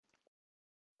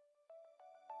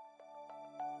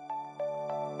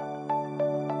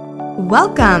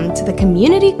Welcome to the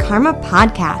Community Karma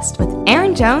Podcast with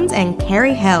Erin Jones and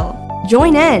Carrie Hill.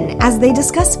 Join in as they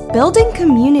discuss building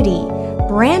community,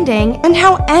 branding, and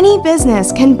how any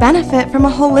business can benefit from a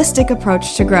holistic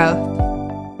approach to growth.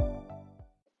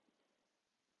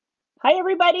 Hi,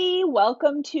 everybody.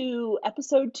 Welcome to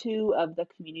episode 2 of the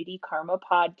Community Karma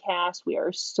Podcast. We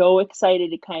are so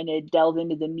excited to kind of delve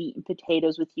into the meat and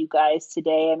potatoes with you guys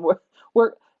today. And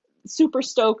we're super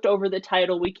stoked over the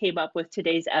title we came up with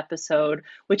today's episode,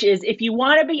 which is If You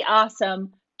Want to Be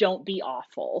Awesome, Don't Be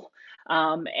Awful.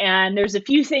 And there's a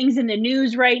few things in the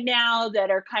news right now that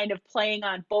are kind of playing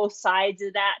on both sides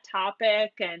of that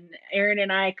topic. And Erin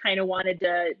and I kind of wanted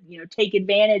to, take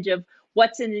advantage of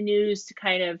what's in the news to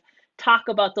kind of talk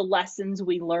about the lessons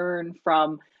we learn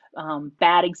from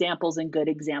bad examples and good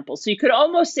examples. So you could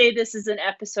almost say this is an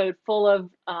episode full of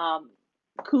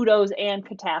kudos and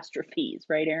catastrophes,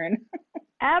 right, Erin?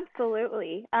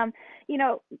 Absolutely.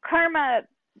 Karma,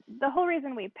 the whole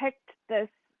reason we picked this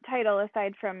title,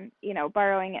 aside from,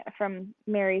 borrowing it from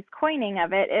Mary's coining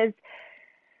of it, is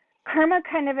karma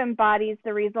kind of embodies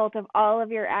the result of all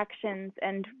of your actions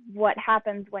and what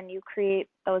happens when you create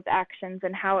those actions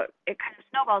and how it kind of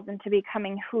snowballs into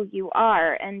becoming who you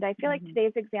are. And I feel like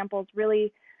today's examples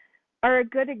really are a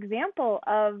good example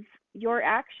of your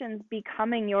actions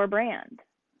becoming your brand.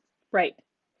 Right.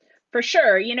 For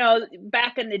sure.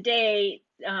 Back in the day,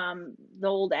 the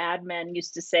old ad men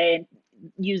used to say, and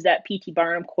use that P.T.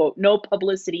 Barnum quote, no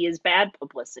publicity is bad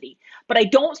publicity. But I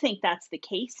don't think that's the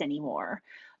case anymore.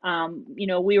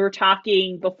 We were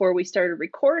talking before we started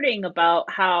recording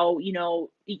about how, it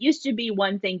used to be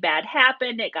one thing bad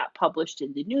happened, it got published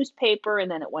in the newspaper, and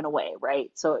then it went away,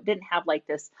 right? So it didn't have like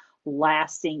this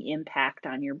lasting impact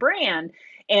on your brand.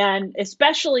 And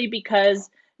especially because,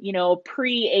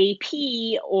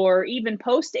 pre-AP or even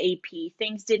post-AP,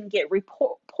 things didn't get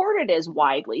reported as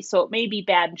widely. So it may be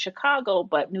bad in Chicago,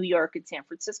 but New York and San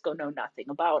Francisco know nothing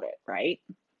about it, right?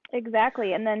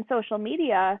 Exactly. And then social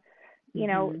media,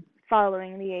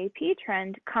 following the AP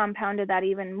trend, compounded that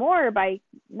even more by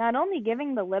not only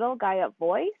giving the little guy a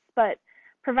voice, but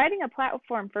providing a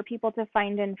platform for people to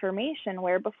find information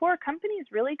where before companies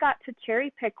really got to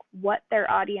cherry pick what their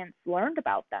audience learned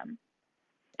about them.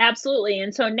 Absolutely.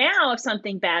 And so now if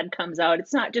something bad comes out,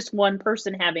 it's not just one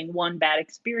person having one bad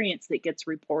experience that gets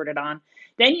reported on.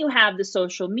 Then you have the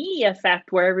social media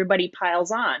effect where everybody piles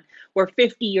on, where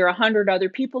 50 or 100 other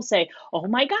people say, oh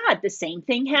my God, the same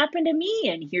thing happened to me,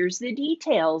 and here's the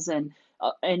details. And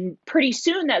pretty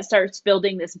soon that starts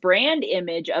building this brand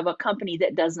image of a company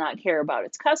that does not care about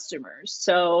its customers.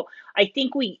 So I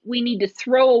think we need to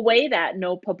throw away that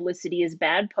no publicity is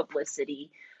bad publicity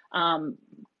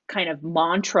kind of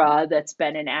mantra that's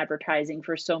been in advertising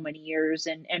for so many years,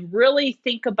 and really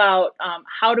think about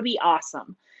how to be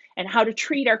awesome and how to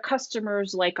treat our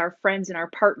customers like our friends and our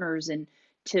partners, and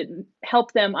to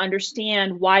help them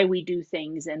understand why we do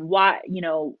things and why,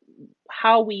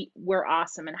 how we're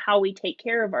awesome and how we take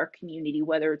care of our community,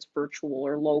 whether it's virtual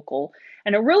or local.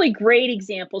 And a really great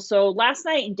example. So last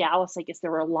night in Dallas, I guess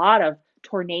there were a lot of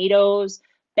tornadoes,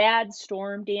 bad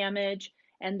storm damage.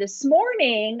 And this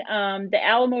morning, the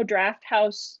Alamo Draft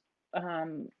House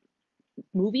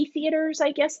movie theaters,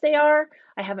 I guess they are.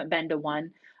 I haven't been to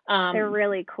one. They're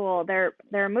really cool.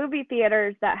 They're movie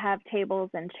theaters that have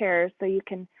tables and chairs, so you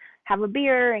can have a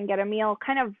beer and get a meal,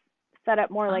 kind of set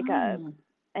up more like an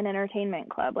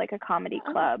entertainment club, like a comedy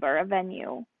club or a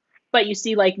venue. But you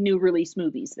see like new release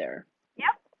movies there. Yep.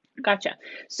 Gotcha.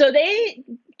 So they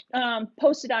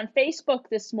posted on Facebook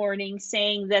this morning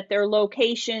saying that their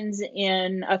locations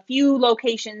in a few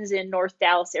locations in North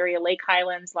Dallas area, Lake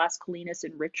Highlands, Las Colinas,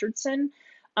 and Richardson,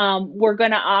 were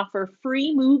going to offer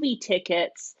free movie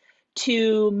tickets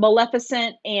to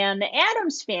Maleficent and the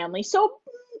Addams Family. So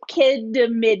kid to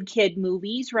mid-kid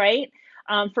movies, right?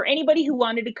 For anybody who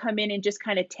wanted to come in and just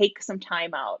kind of take some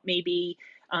time out. Maybe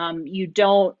you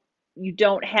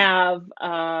don't have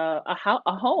a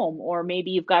home, or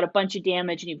maybe you've got a bunch of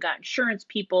damage and you've got insurance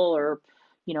people, or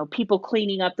people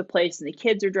cleaning up the place, and the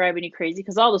kids are driving you crazy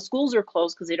because all the schools are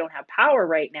closed because they don't have power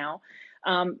right now.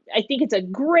 I think it's a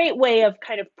great way of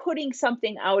kind of putting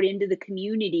something out into the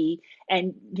community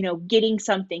and getting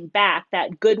something back,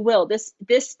 that goodwill. This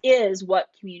is what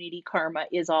community karma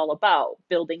is all about,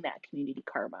 building that community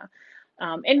karma.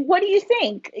 And what do you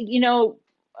think?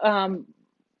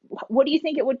 What do you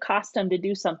think it would cost them to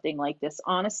do something like this?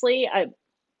 Honestly,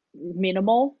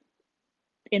 minimal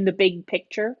in the big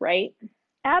picture, right?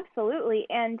 Absolutely.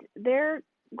 And they're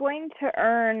going to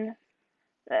earn,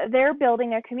 they're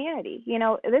building a community.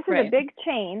 This is a big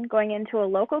chain going into a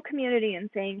local community and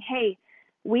saying, hey,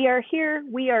 we are here,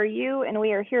 we are you, and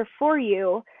we are here for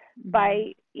you.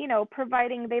 by,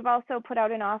 providing, they've also put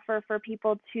out an offer for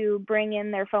people to bring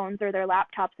in their phones or their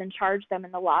laptops and charge them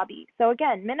in the lobby. So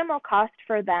again, minimal cost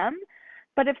for them.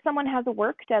 But if someone has a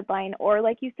work deadline or,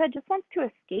 like you said, just wants to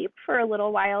escape for a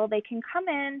little while, they can come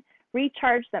in,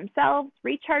 recharge themselves,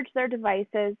 recharge their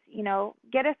devices,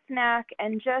 get a snack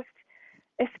and just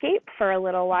escape for a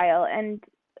little while. And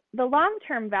the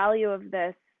long-term value of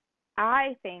this,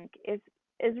 I think, is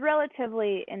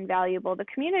relatively invaluable. The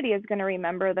community is going to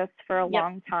remember this for a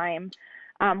long time.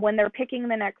 When they're picking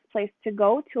the next place to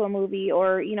go to a movie,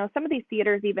 or, some of these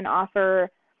theaters even offer,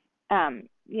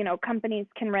 companies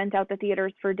can rent out the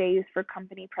theaters for days for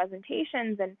company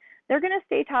presentations, and they're going to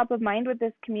stay top of mind with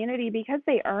this community because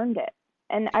they earned it.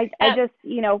 And I just,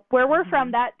 where we're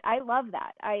from, that I love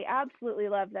that. I absolutely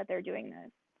love that they're doing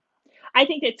this. I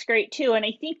think it's great too. And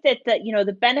I think that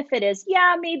the benefit is,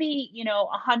 maybe,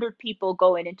 100 people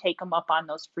go in and take them up on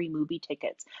those free movie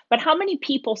tickets. But how many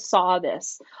people saw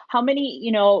this? How many,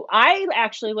 I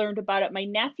actually learned about it. My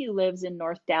nephew lives in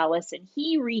North Dallas and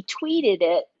he retweeted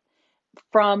it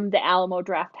from the Alamo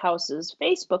Draft House's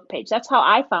Facebook page. That's how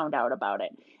I found out about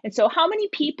it. And so how many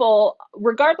people,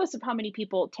 regardless of how many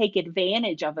people take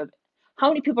advantage of it, how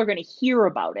many people are going to hear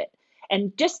about it?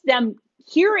 And just them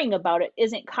hearing about it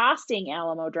isn't costing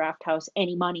Alamo Draft House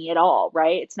any money at all,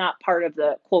 right? It's not part of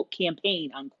the quote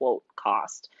campaign unquote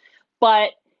cost.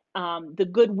 But the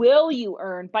goodwill you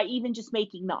earn by even just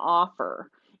making the offer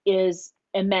is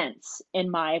immense, in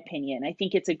my opinion. I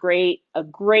think it's a great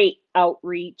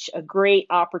outreach, a great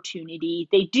opportunity.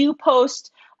 They do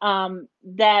post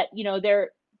that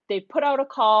they put out a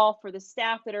call for the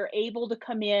staff that are able to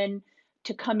come in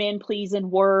please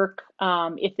and work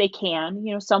if they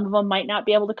can. Some of them might not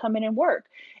be able to come in and work.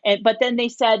 But then they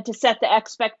said to set the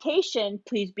expectation,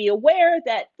 please be aware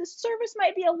that the service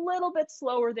might be a little bit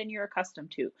slower than you're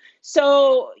accustomed to.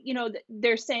 So,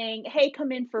 they're saying, hey,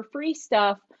 come in for free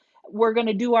stuff. We're going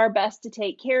to do our best to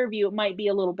take care of you. It might be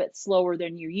a little bit slower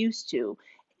than you're used to.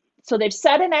 So they've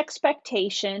set an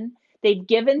expectation. They've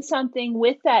given something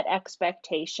with that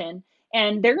expectation,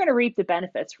 and they're going to reap the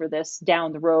benefits for this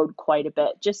down the road quite a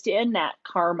bit, just in that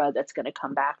karma that's going to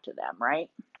come back to them, right?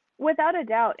 Without a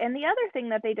doubt. And the other thing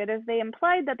that they did is they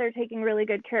implied that they're taking really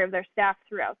good care of their staff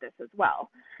throughout this as well.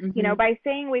 Mm-hmm. By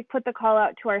saying we put the call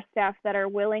out to our staff that are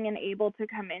willing and able to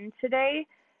come in today,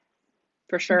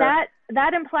 for sure.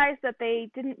 That implies that they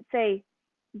didn't say,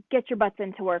 get your butts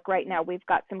into work right now. We've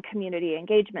got some community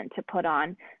engagement to put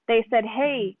on. They said,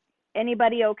 hey,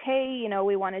 anybody okay?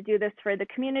 We want to do this for the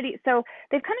community. So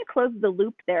they've kind of closed the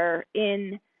loop there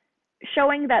in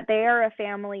showing that they are a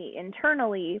family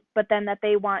internally, but then that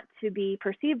they want to be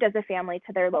perceived as a family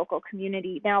to their local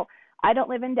community. Now, I don't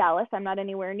live in Dallas. I'm not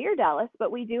anywhere near Dallas,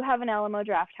 but we do have an Alamo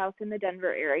Draft House in the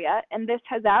Denver area, and this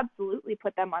has absolutely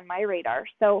put them on my radar.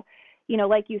 So,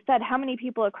 like you said, how many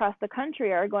people across the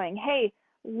country are going, hey,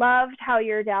 loved how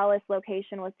your Dallas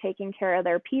location was taking care of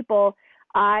their people.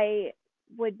 I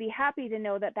would be happy to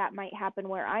know that might happen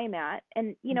where I'm at.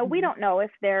 And, we don't know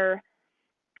if they're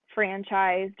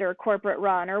franchised or corporate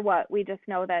run or what. We just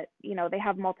know that, they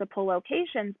have multiple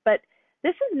locations. But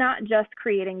this is not just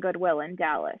creating goodwill in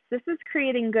Dallas. This is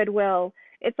creating goodwill.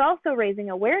 It's also raising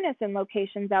awareness in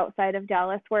locations outside of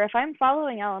Dallas, where if I'm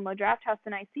following Alamo Draft House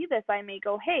and I see this, I may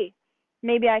go, hey,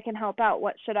 maybe I can help out.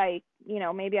 What should I,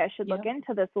 maybe I should look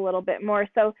into this a little bit more.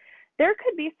 So there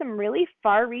could be some really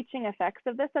far-reaching effects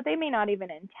of this that they may not even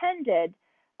intended.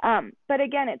 But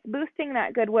again, it's boosting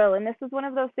that goodwill. And this is one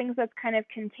of those things that's kind of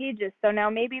contagious. So now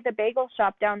maybe the bagel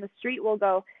shop down the street will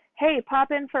go, hey,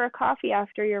 pop in for a coffee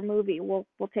after your movie. We'll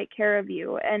take care of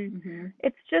you. And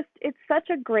it's such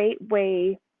a great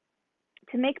way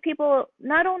to make people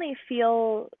not only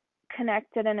feel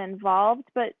connected and involved,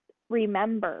 but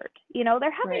remembered.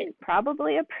 They're having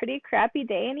probably a pretty crappy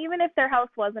day, and even if their house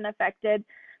wasn't affected,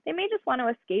 they may just want to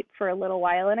escape for a little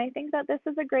while. And I think that this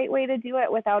is a great way to do it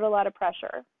without a lot of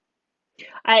pressure.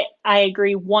 I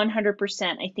agree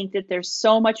 100%. I think that there's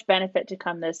so much benefit to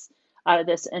come out of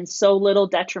this and so little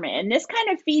detriment. And this kind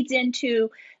of feeds into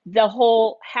the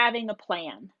whole having a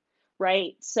plan,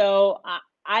 right? So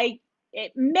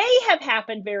it may have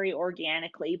happened very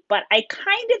organically, but I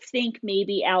kind of think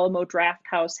maybe Alamo Draft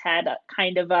House had a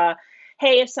kind of a,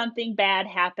 hey, if something bad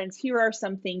happens, here are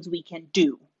some things we can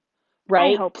do,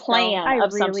 right? Plan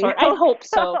of some sort. I hope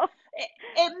so.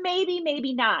 It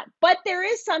maybe not, but there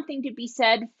is something to be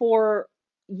said for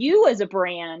you as a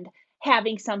brand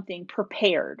having something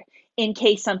prepared in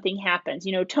case something happens.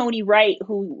 Tony Wright,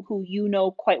 who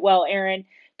quite well, Erin,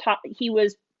 he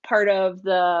was part of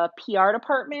the PR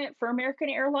department for American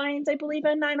Airlines, I believe,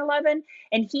 in 9/11.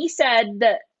 And he said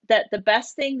that that the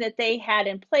best thing that they had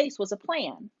in place was a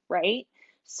plan, right?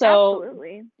 So,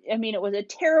 Absolutely. I mean, it was a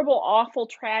terrible, awful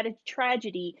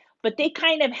tragedy, but they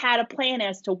kind of had a plan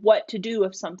as to what to do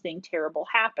if something terrible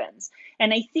happens.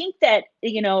 And I think that,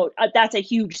 that's a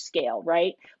huge scale,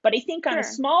 right? But I think on a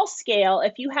Sure. small scale,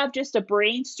 if you have just a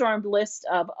brainstormed list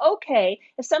of, okay,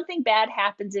 if something bad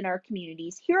happens in our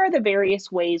communities, here are the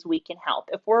various ways we can help.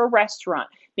 If we're a restaurant,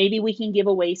 maybe we can give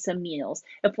away some meals.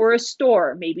 If we're a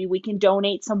store, maybe we can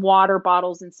donate some water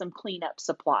bottles and some cleanup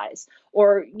supplies.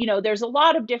 Or, there's a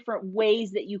lot of different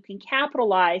ways that you can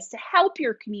capitalize to help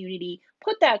your community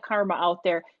put that karma out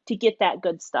there to get that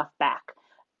good stuff back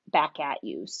at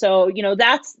you. So,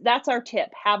 that's our tip.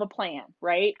 Have a plan,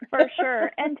 right? For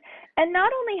sure. And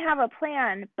not only have a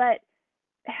plan, but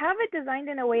have it designed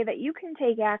in a way that you can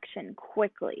take action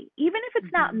quickly. Even if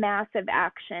it's not Mm-hmm. massive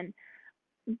action,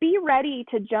 be ready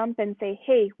to jump and say,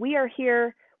 "Hey, we are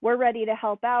here. We're ready to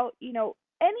help out."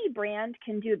 Any brand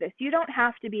can do this. You don't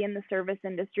have to be in the service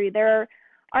industry. There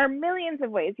are millions of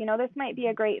ways. This might be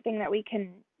a great thing that we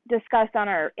can discuss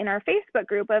in our Facebook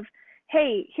group of,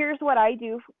 "Hey, here's what I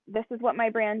do. This is what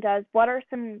my brand does. What are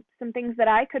some things that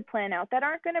I could plan out that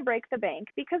aren't going to break the bank?"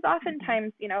 Because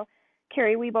oftentimes,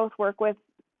 Carrie, we both work with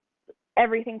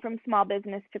everything from small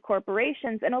business to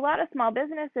corporations, and a lot of small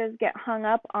businesses get hung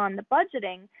up on the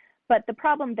budgeting, but the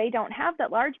problem they don't have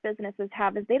that large businesses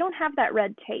have is they don't have that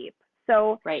red tape.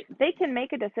 So Right. they can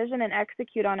make a decision and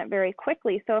execute on it very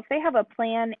quickly. So if they have a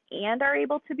plan and are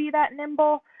able to be that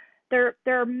nimble, there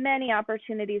are many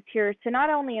opportunities here to not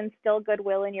only instill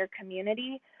goodwill in your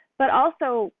community, but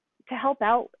also to help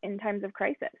out in times of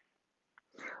crisis.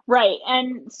 Right.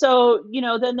 And so,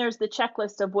 then there's the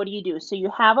checklist of what do you do? So you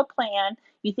have a plan,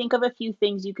 you think of a few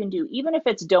things you can do, even if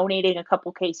it's donating a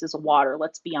couple cases of water,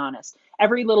 let's be honest.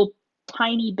 Every little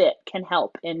tiny bit can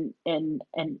help in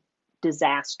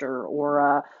disaster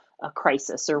or a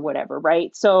crisis or whatever,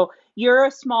 right? So you're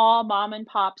a small mom and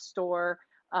pop store.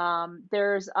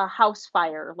 There's a house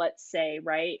fire, let's say,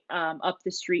 right, up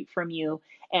the street from you,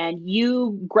 and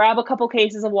you grab a couple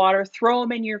cases of water, throw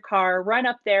them in your car, run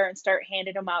up there and start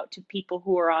handing them out to people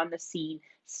who are on the scene.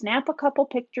 Snap a couple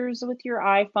pictures with your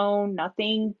iPhone,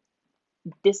 nothing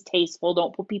distasteful,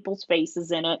 don't put people's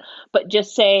faces in it, but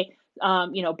just say,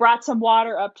 brought some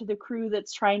water up to the crew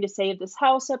that's trying to save this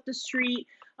house up the street.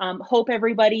 Hope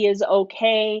everybody is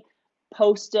okay.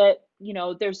 Post it.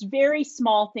 There's very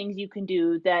small things you can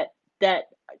do that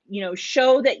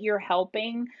show that you're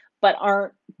helping, but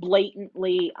aren't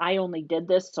blatantly, I only did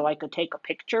this so I could take a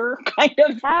picture kind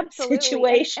of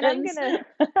Absolutely. And I'm situations.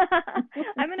 gonna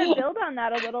I'm gonna build on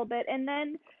that a little bit. And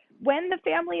then when the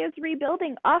family is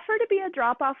rebuilding, offer to be a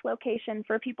drop-off location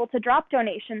for people to drop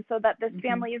donations so that this Mhm.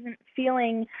 family isn't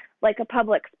feeling like a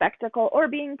public spectacle or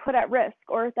being put at risk,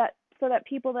 or that so that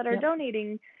people that are Yep.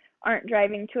 donating aren't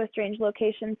driving to a strange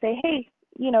location. Say, "Hey,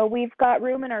 we've got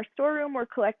room in our storeroom. We're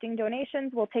collecting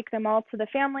donations. We'll take them all to the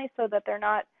family so that they're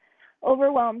not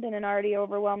overwhelmed in an already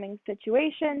overwhelming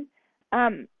situation."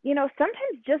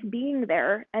 Sometimes just being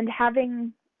there and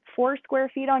having 4 square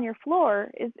feet on your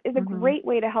floor is a Mhm. great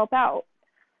way to help out.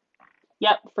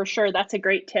 Yep, for sure. That's a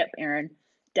great tip, Erin.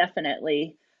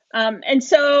 Definitely. And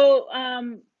so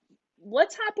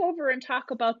let's hop over and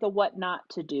talk about the what not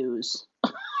to do's.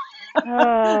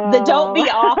 The don't Oh. be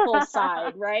awful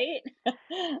side, right?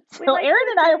 We So like to Erin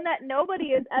and I, assume that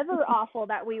nobody is ever awful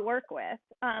that we work with.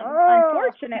 oh,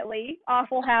 Unfortunately,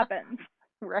 awful happens.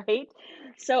 right?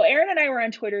 So Erin and I were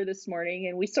on Twitter this morning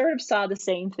and we sort of saw the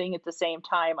same thing at the same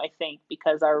time, I think,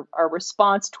 because our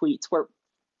response tweets were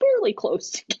fairly close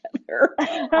together.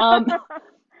 Um,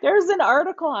 There's an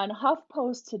article on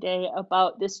HuffPost today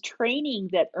about this training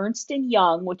that Ernst and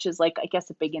Young, which is like, I guess,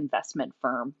 a big investment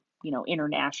firm,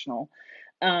 international,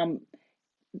 um,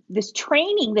 this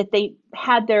training that they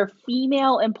had their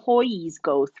female employees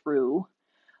go through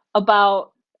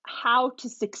about how to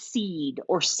succeed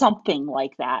or something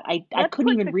like that. I Let's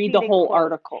couldn't put even read the succeed in whole quotes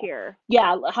article. here.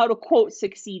 Yeah, how to quote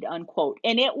succeed unquote.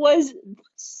 And it was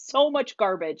so much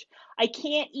garbage. I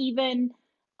can't even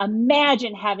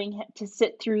imagine having to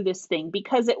sit through this thing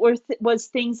because it was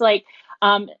things like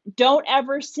don't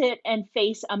ever sit and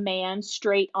face a man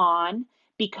straight on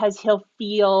because he'll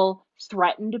feel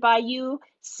threatened by you.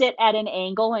 Sit at an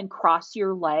angle and cross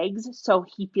your legs so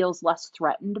he feels less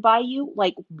threatened by you.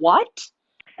 Like, what?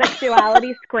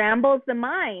 Sexuality scrambles the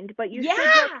mind, but you should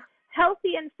look Yeah.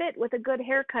 healthy and fit with a good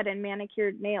haircut and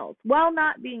manicured nails while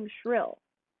not being shrill.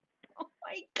 Oh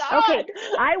my Okay, God.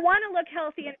 I want to look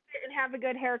healthy and fit and have a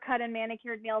good haircut and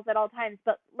manicured nails at all times,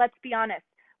 but let's be honest,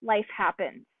 life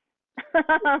happens.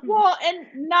 Well, and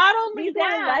not only These were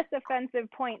that, less offensive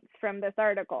points from this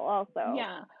article, also.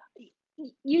 yeah.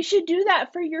 you should do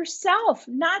that for yourself,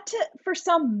 not for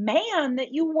some man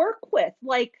that you work with.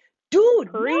 Like,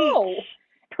 dude, Preach. no.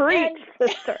 Preach, And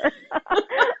sister.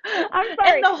 I'm and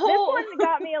sorry. the This whole one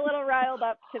got me a little riled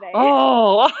up today.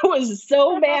 oh, I was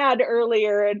so mad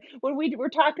earlier, and when we were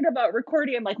talking about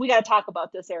recording, I'm like, we got to talk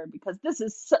about this, Erin, because this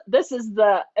is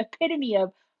the epitome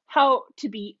of how to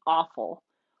be awful.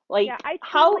 Yeah, Like I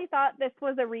how truly thought this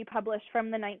was a republish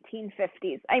from the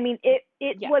 1950s. I mean, it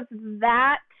yeah. was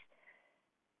that.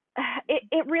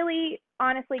 It really,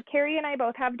 honestly, Carrie and I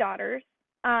both have daughters.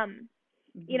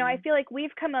 You know, I feel like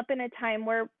we've come up in a time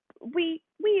where we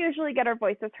usually get our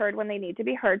voices heard when they need to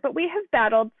be heard, but we have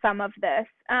battled some of this.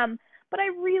 But I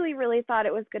really, really thought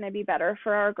it was going to be better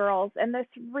for our girls, and this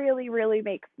really, really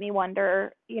makes me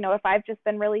wonder, you know, if I've just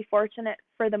been really fortunate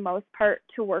for the most part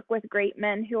to work with great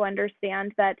men who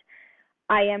understand that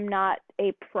I am not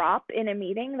a prop in a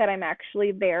meeting, that I'm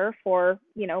actually there for,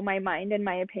 you know, my mind and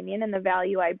my opinion and the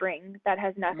value I bring that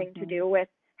has nothing to do with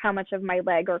how much of my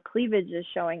leg or cleavage is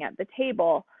showing at the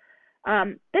table.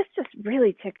 This just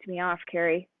really ticked me off,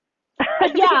 Carrie.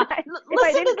 Yeah, If I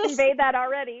listen to didn't this. convey that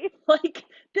already. Like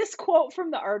this quote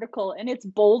from the article, and it's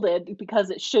bolded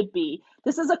because it should be.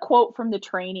 This is a quote from the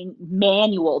training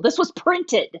manual. This was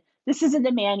printed. This is in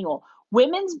the manual.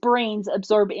 Women's brains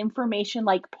absorb information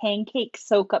like pancakes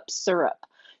soak up syrup.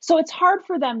 So it's hard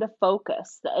for them to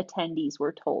focus, the attendees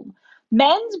were told.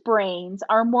 Men's brains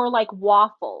are more like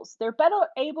waffles. They're better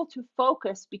able to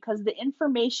focus because the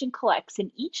information collects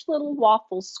in each little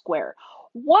waffle square.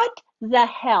 What the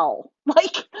hell?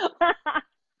 Like,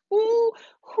 who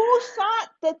thought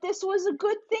that this was a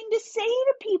good thing to say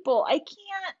to people? I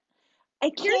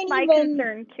Here's can't my even.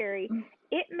 concern, Carrie.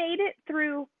 It made it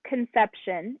through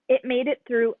conception, it made it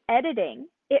through editing,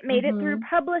 it made it through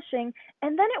publishing,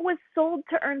 and then it was sold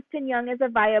to Ernst & Young as a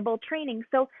viable training.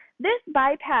 So this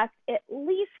bypassed at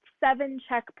least 7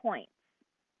 checkpoints.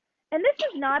 And this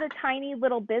is not a tiny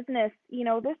little business. You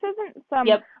know, this isn't some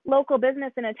local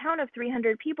business in a town of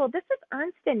 300 people. This is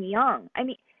Ernst & Young. I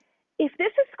mean, if this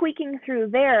is squeaking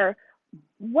through there,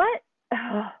 what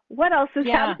else is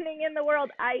happening in the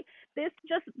world? This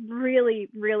just really,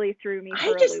 really threw me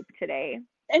for a loop today.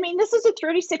 I mean, this is a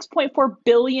 $36.4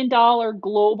 billion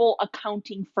global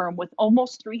accounting firm with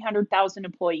almost 300,000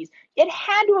 employees. It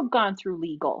had to have gone through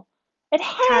legal. It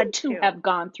had to have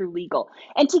gone through legal.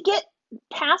 And to get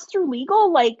passed through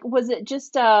legal, like, was it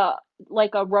just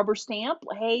like a rubber stamp?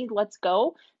 Hey, let's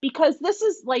go. Because this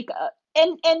is like,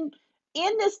 and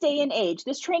in this day and age,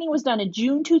 this training was done in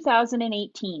June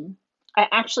 2018.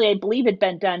 I believe it had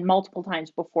been done multiple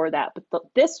times before that, but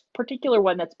this particular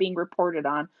one that's being reported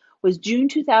on was June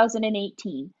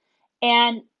 2018.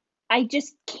 And I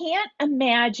just can't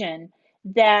imagine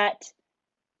that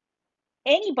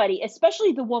anybody,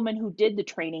 especially the woman who did the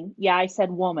training, yeah, I said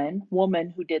woman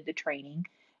who did the training,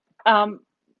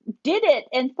 did it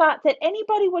and thought that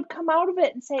anybody would come out of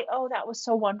it and say, oh, that was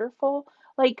so wonderful.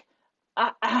 Like,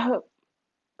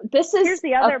 Here's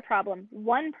the other problem.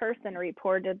 One person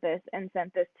reported this and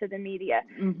sent this to the media.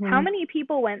 How many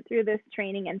people went through this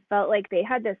training and felt like they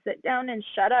had to sit down and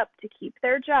shut up to keep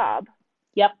their job?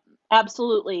 Yep,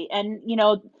 absolutely. And, you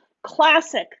know,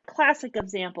 classic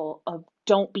example of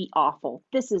don't be awful.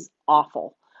 This is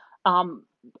awful. I'm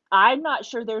not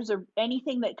sure there's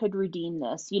anything that could redeem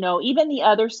this. You know, even the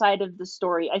other side of the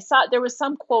story. I saw there was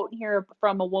some quote here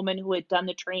from a woman who had done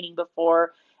the training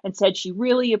before and said she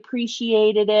really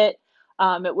appreciated it.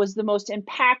 It was the most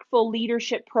impactful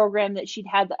leadership program that she'd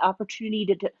had the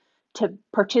opportunity to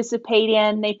participate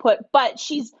in. They put, but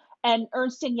she's an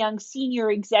Ernst & Young senior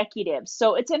executive,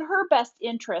 so it's in her best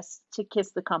interest to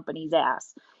kiss the company's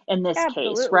ass in this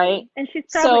case, right? And she's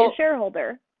probably a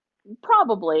shareholder.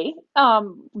 Probably,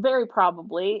 very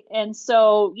probably. And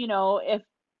so, you know, if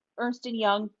Ernst &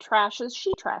 Young trashes,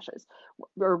 she trashes,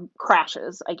 or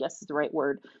crashes, I guess is the right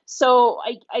word. So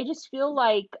I just feel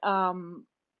like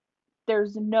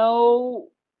there's no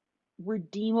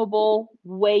redeemable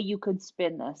way you could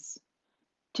spin this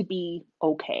to be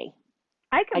okay.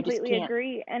 I completely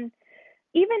agree. And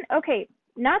even, okay,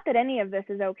 not that any of this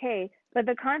is okay, but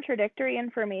the contradictory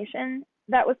information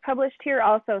that was published here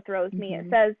also throws me. It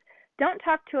says, don't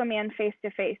talk to a man face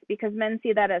to face because men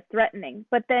see that as threatening.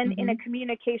 But then in a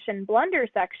communication blunder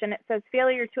section, it says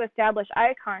failure to establish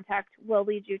eye contact will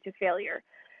lead you to failure.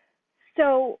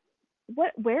 So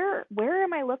where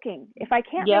am I looking? If I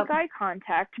can't make eye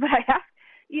contact, but I have,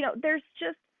 you know, there's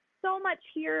just so much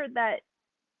here that,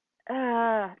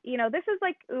 you know, this is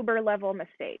like Uber level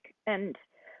mistake. And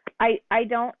I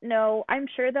don't know. I'm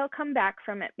sure they'll come back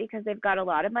from it because they've got a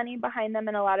lot of money behind them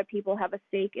and a lot of people have a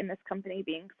stake in this company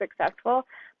being successful.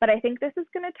 But I think this is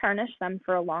going to tarnish them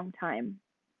for a long time.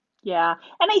 Yeah.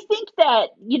 And I think that,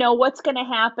 what's going to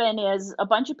happen is a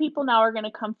bunch of people now are going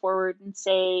to come forward and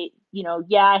say,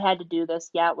 yeah, I had to do this.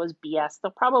 Yeah, it was BS.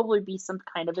 There'll probably be some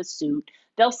kind of a suit.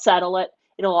 They'll settle it.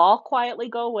 It'll all quietly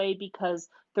go away because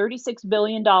 $36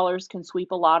 billion can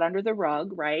sweep a lot under the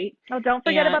rug, right? Oh, don't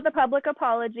forget And about the public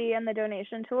apology and the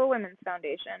donation to a women's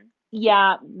foundation.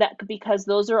 yeah, that because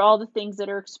those are all the things that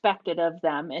are expected of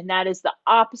them, and that is the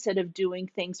opposite of doing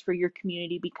things for your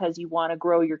community because you want to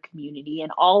grow your community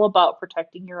and all about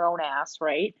protecting your own ass,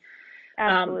 right? Um,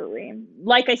 Absolutely.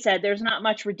 like I said, there's not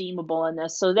much redeemable in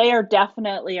this, so they are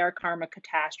definitely our karma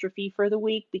catastrophe for the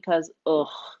week because ugh,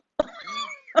 I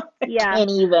Yeah.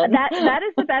 can't even. That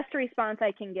is the best response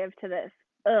I can give to this.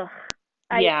 Ugh.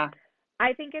 Yeah.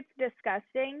 I think it's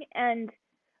disgusting, and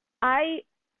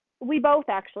we both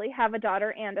actually have a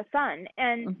daughter and a son,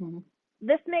 and hmm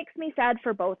this makes me sad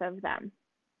for both of them.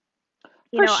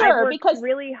 For I've sure, worked because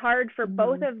really hard for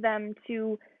both mhm, of them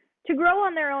to grow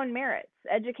on their own merits,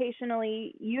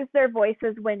 educationally, use their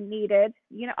voices when needed,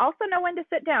 also know when to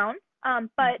sit down.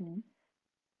 But mhm.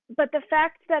 the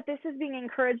fact that this is being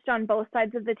encouraged on both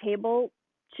sides of the table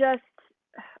just,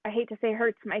 I hate to say,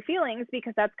 hurts my feelings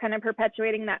because that's kind of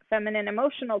perpetuating that feminine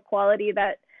emotional quality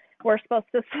that we're supposed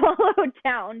to swallow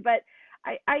down. But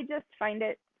I just find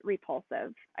it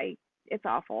repulsive. It's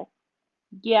awful.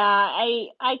 Yeah,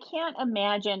 I can't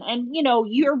imagine. And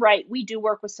you're right. We do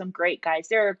work with some great guys.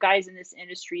 There are guys in this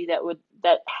industry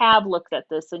that have looked at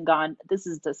this and gone, this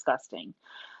is disgusting.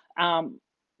 Um,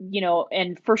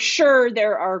 and for sure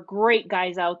there are great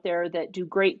guys out there that do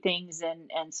great things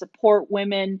and support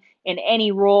women in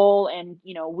any role. And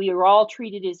we are all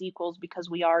treated as equals because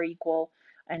we are equal.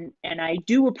 And I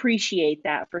do appreciate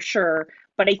that for sure.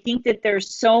 But I think that there's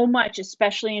so much,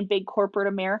 especially in big corporate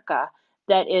America,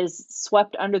 that is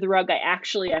swept under the rug.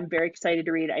 I'm very excited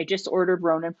to read it. I just ordered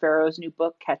Ronan Farrow's new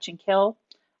book, Catch and Kill.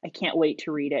 I can't wait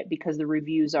to read it because the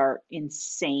reviews are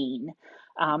insane.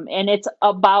 And it's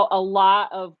about a lot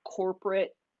of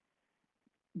corporate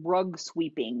rug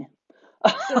sweeping.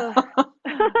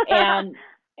 and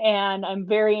and I'm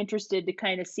very interested to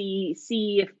kind of see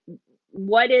if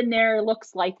what in there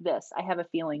looks like this. I have a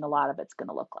feeling a lot of it's going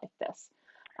to look like this.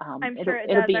 I'm sure it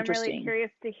It'll does. be I'm really interesting.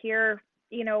 curious to hear,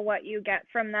 what you get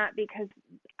from that because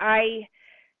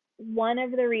one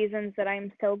of the reasons that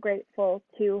I'm so grateful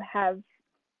to have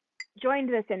joined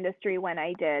this industry when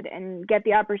I did and get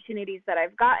the opportunities that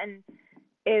I've gotten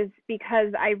is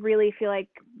because I really feel like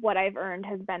what I've earned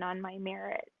has been on my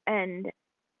merit. And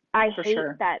I For hate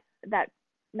sure. that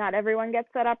not everyone gets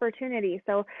that opportunity.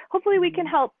 So hopefully we can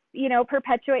help,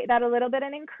 perpetuate that a little bit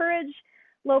and encourage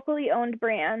locally owned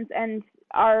brands and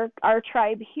our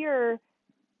tribe here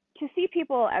to see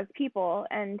people as people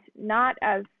and not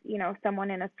as,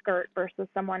 someone in a skirt versus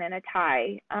someone in a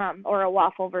tie, or a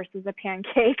waffle versus a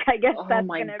pancake. I guess Oh that's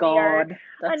my going to be God, a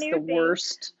that's new the thing.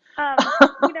 worst.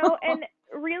 And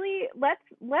really let's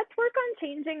work on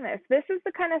changing this. This is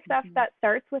the kind of stuff that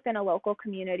starts within a local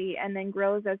community and then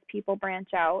grows as people branch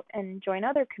out and join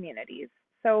other communities.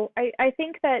 So I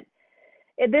think that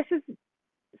this is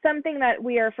something that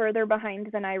we are further behind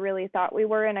than I really thought we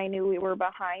were, and I knew we were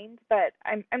behind, but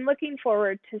I'm looking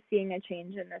forward to seeing a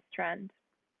change in this trend.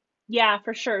 Yeah,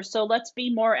 for sure. So let's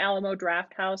be more Alamo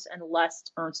Draft House and less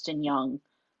Ernst and Young.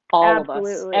 All of us,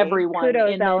 Absolutely. everyone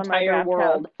Kudos, in the Alamo entire Draft House.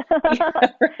 world. Yeah,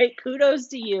 right. Kudos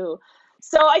to you.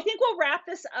 So I think we'll wrap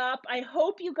this up. I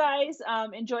hope you guys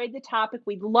enjoyed the topic.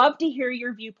 We'd love to hear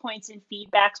your viewpoints and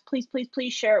feedbacks. Please, please,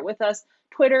 please share it with us.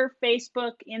 Twitter,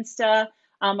 Facebook, Insta.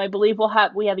 I believe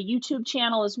we have a YouTube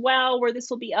channel as well where this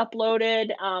will be uploaded.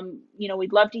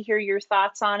 We'd love to hear your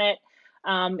thoughts on it.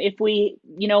 If we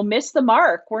miss the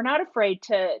mark, we're not afraid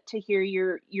to hear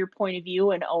your point of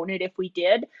view and own it. If we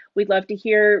did, we'd love to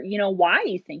hear why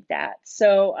you think that.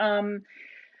 So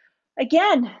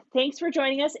again, thanks for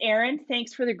joining us, Erin.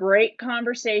 Thanks for the great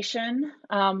conversation.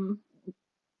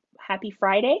 Happy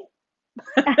Friday,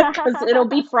 because it'll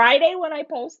be Friday when I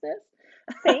post this.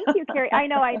 Thank you, Carrie. I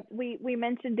know we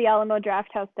mentioned the Alamo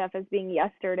Draft House stuff as being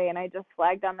yesterday, and I just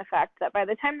flagged on the fact that by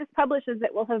the time this publishes,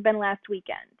 it will have been last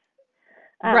weekend.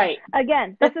 Right.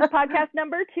 Again, this is podcast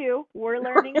number 2. We're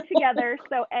learning together.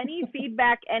 So any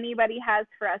feedback anybody has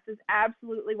for us is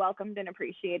absolutely welcomed and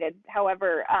appreciated.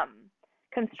 However,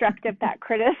 constructive that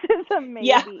criticism may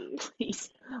Yeah, be.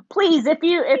 please, if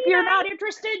you're not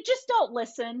interested, just don't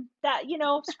listen. That,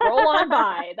 scroll on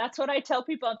by. That's what I tell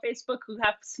people on Facebook who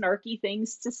have snarky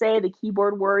things to say, the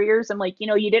keyboard warriors. I'm like,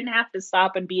 you didn't have to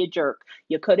stop and be a jerk.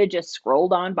 You could have just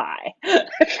scrolled on by.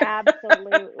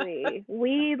 Absolutely.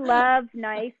 We love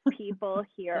nice people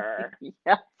here.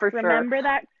 Yeah, for Remember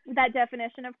sure. that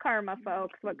definition of karma,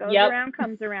 folks. What goes Yep. around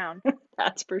comes around.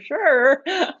 That's for sure.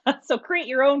 So create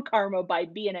your own karma by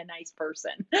being a nice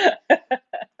person.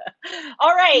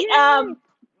 All right.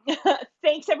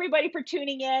 Thanks everybody for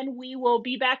tuning in. We will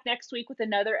be back next week with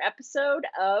another episode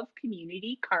of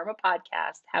Community Karma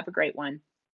Podcast. Have a great one.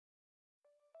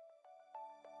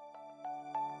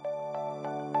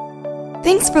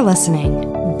 Thanks for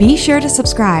listening. Be sure to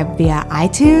subscribe via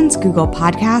iTunes, Google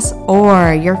Podcasts,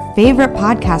 or your favorite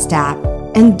podcast app.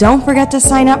 And don't forget to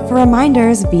sign up for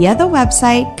reminders via the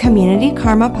website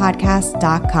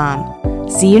communitykarmapodcast.com.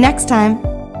 See you next time.